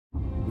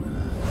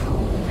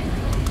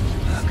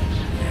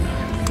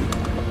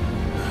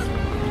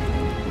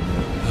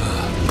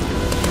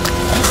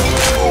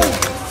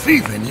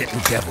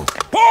the devil.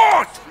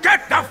 Port!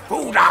 Get the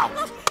food out!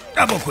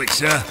 Double quick,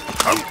 sir.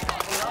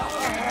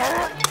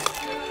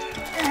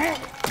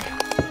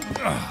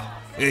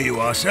 Here you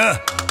are, sir.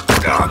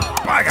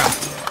 Bugger!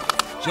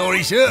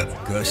 Sorry, sir.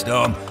 Cursed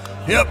arm.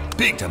 Yep,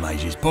 picked a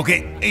mage's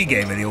pocket. He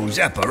gave me the old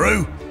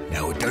zapparoo.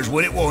 Now it does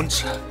what it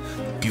wants.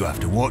 You have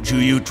to watch who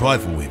you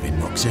trifle with in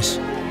Noxus.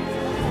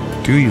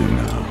 Do you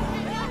now?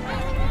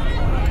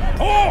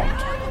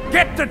 Port!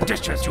 Get the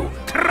dishes, you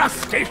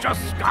crustaceous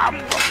scum!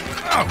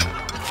 Oh,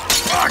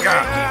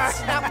 bugger!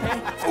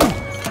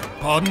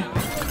 Pardon?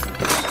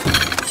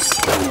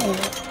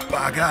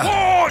 Bugger!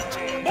 Port!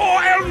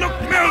 More elk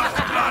milk!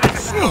 Bloody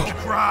salt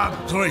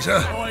crab! Sorry,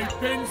 sir.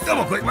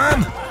 Double quick,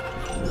 ma'am.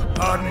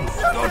 Pardon.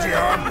 Dodgy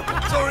arm.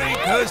 Sorry,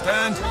 cursed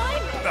hand.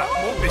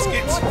 More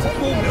biscuits.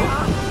 More milk.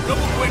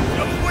 Double quick,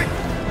 double quick.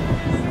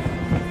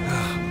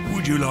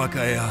 Would you like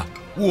a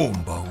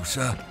warm bowl,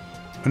 sir?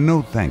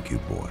 No, thank you,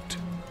 Bort.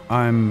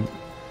 I'm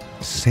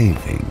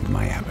saving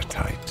my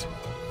appetite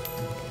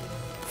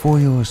for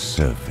your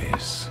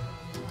service.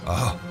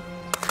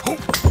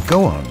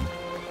 Go on.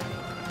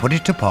 Put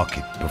it to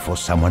pocket before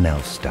someone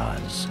else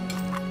does.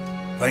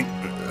 Thank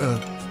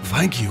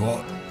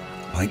you.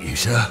 Thank you,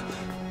 sir.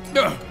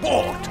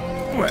 Port!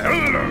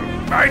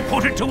 Well, I'd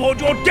put it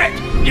toward your debt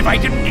if I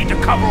didn't need to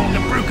cover all the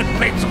broken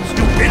plates of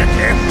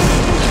stupidity.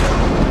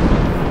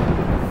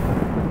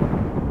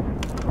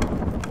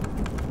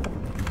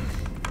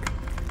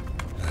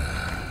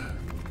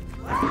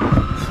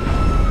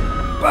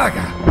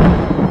 Bugger!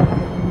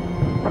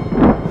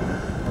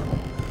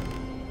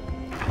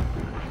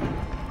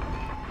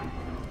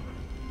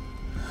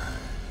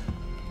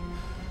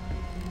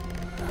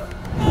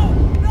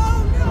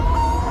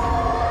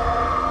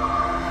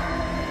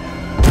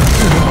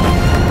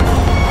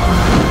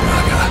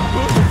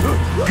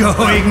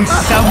 Going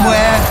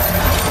somewhere?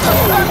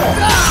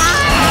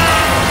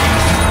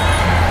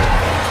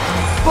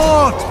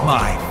 Bort,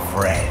 my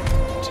friend.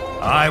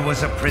 I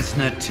was a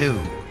prisoner too.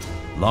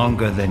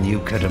 Longer than you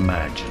could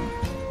imagine.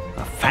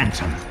 A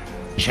phantom,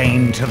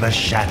 chained to the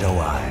Shadow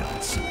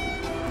Isles.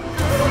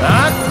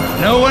 But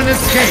no one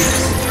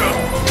escapes.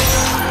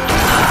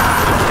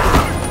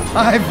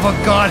 I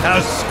forgot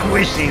how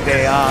squishy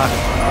they are.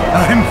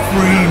 I'm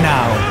free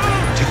now,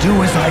 to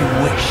do as I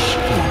wish.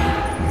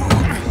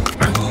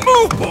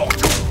 Move, Port!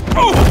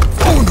 Oh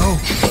no!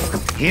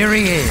 Here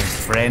he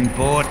is, friend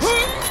Bort.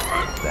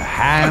 The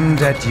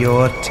hand at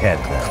your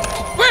tether.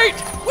 Wait!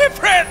 We're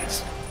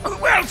friends!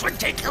 Who else would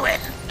take you in?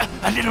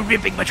 A little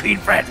ribbing between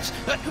friends.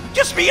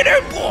 Just me and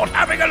old Port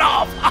having a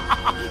laugh.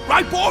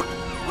 Right, Port?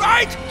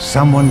 Right?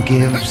 Someone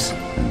gives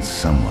and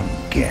someone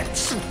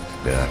gets.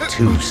 There are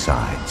two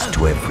sides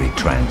to every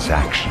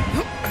transaction.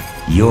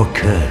 Your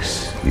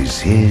curse is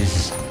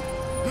his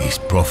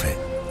profit,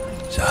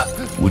 sir.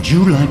 Would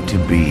you like to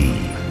be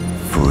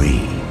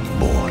free,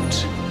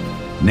 Bort?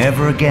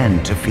 Never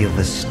again to feel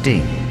the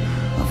sting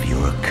of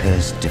your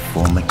accursed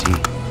deformity?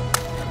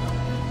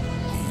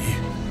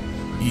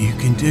 You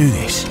can do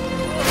this.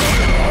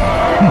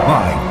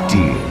 My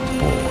dear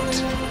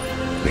Bort,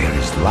 there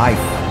is life,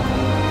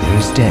 there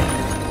is death,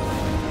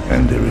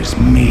 and there is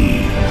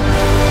me.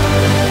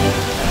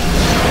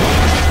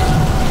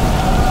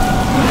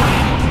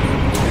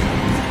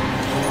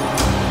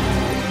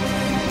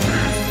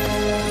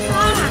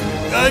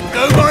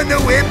 Don't mind the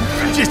whip.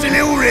 Just a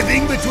little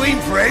ribbing between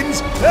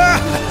friends.